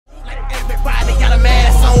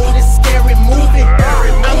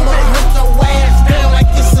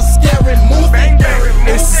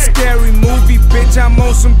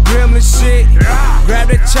some gremlin shit. Grab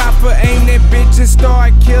the chopper, aim that bitch and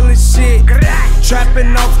start killing shit.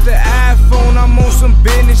 Trapping off the iPhone, I'm on some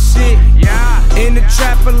business shit. In the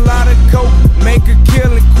trap, a lot of coke, make a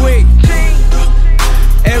killing quick.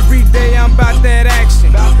 Every day I'm about that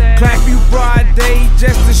action. Clap you broad day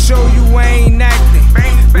just to show you I ain't acting.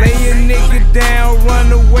 Lay a nigga down,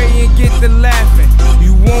 run away and get the laughing.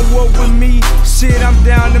 You won't work with me? Shit, I'm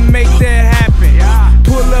down to make that happen.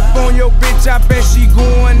 Pull up on your bitch, I bet she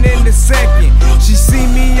going in the second. She see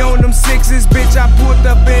me on them sixes, bitch, I pulled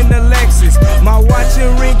up in the Lexus. My watch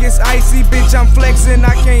and ring is icy, bitch, I'm flexing,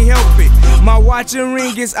 I can't help it. My watch and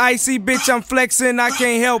ring is icy, bitch, I'm flexing, I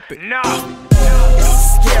can't help it.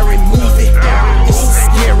 Scary movie, it's a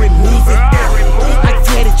scary movie. Like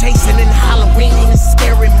Teddy Jason in Halloween, it's a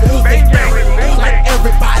scary movie.